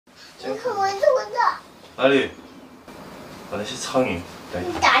你看蚊子。哪里？把那些苍蝇等一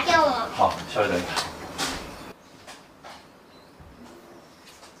下。你打掉吗？好，稍微等一下。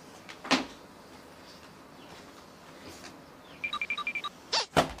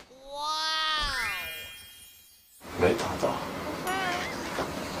没打到。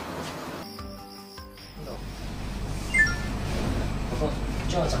不過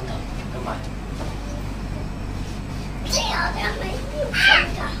將個枕頭咁埋。這有點沒意思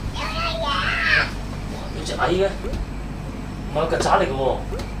的。有隻蟻嘅，唔係有曱甴嚟嘅喎。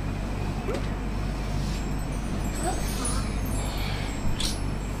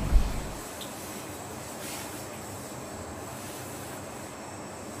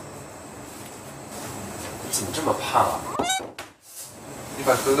你怎么这么胖啊？你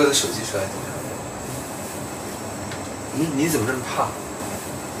把哥哥的手机出来听听。你怎么这么胖？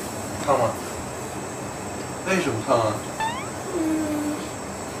胖吗？为什么胖啊？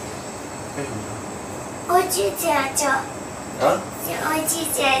为什么胖？我姐姐就我姐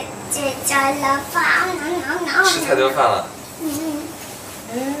姐就了饭，吃太多饭了。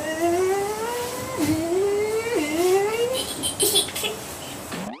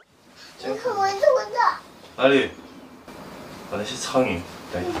你看蚊子。哪里？把那些苍蝇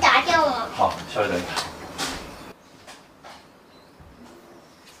等一下。你打掉吗？好，稍微等一下。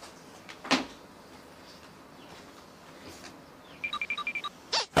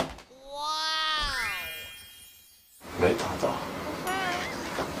没打到。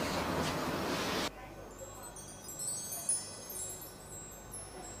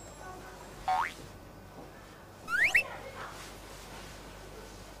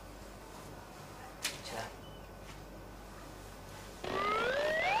起来。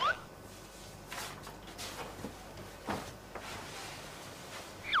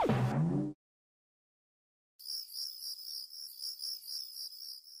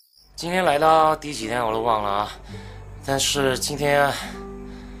今天来到第几天我都忘了啊。但是今天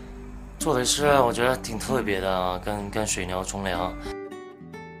做的事我觉得挺特别的啊，跟水牛冲凉。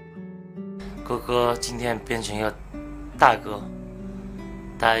哥哥今天变成一个大哥，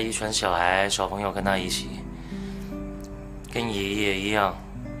带一群小朋友跟他一起，跟爷爷一样，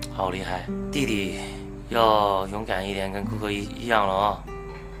好厉害。弟弟要勇敢一点，跟哥哥一样了啊。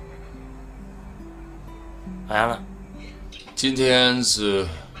晚安了。今天是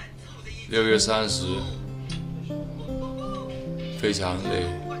6月30。非常累，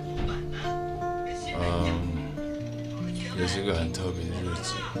也是个很特别的日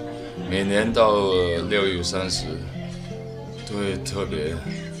子。每年到6月30，都会特别，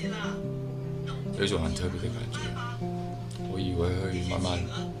有一种很特别的感觉。我以为会慢慢，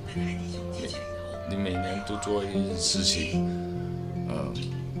你每年都做一件事情，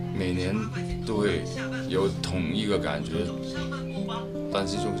每年都会有同一个感觉，但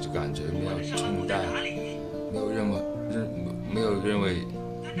是这种感觉没有冲淡，没有认为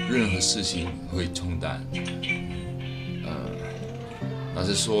任何事情会冲淡，但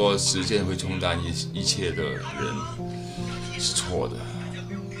是说时间会冲淡一切的人是错的。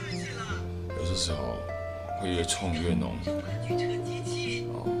有些时候会越冲越浓，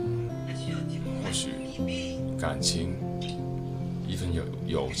或许感情、一份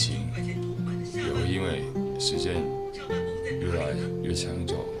友情，也会因为时间越来越长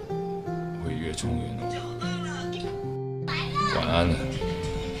久，会越冲越浓。晚安了，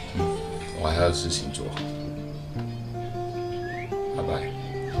我还有事情做，拜拜。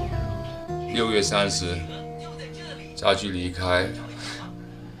6月30，家驹离开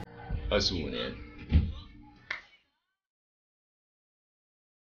25年。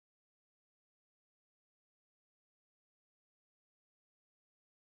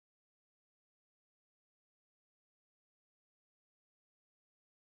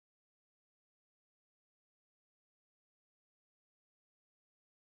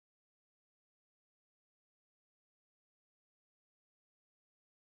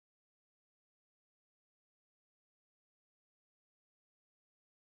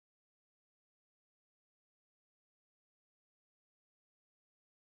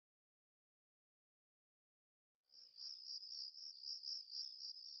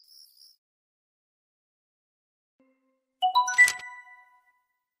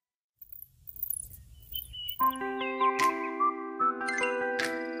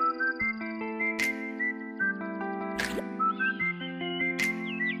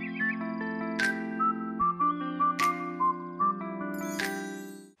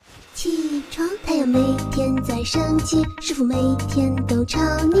起床，太阳每天在升起，师傅每天都吵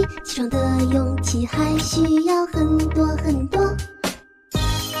你。起床的勇气还需要很多很多。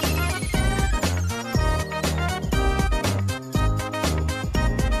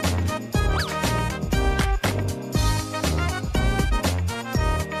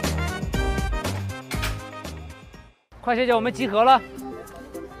快学姐，我们集合了。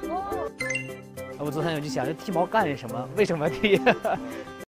我昨天有去想，这剃毛干什么？为什么剃？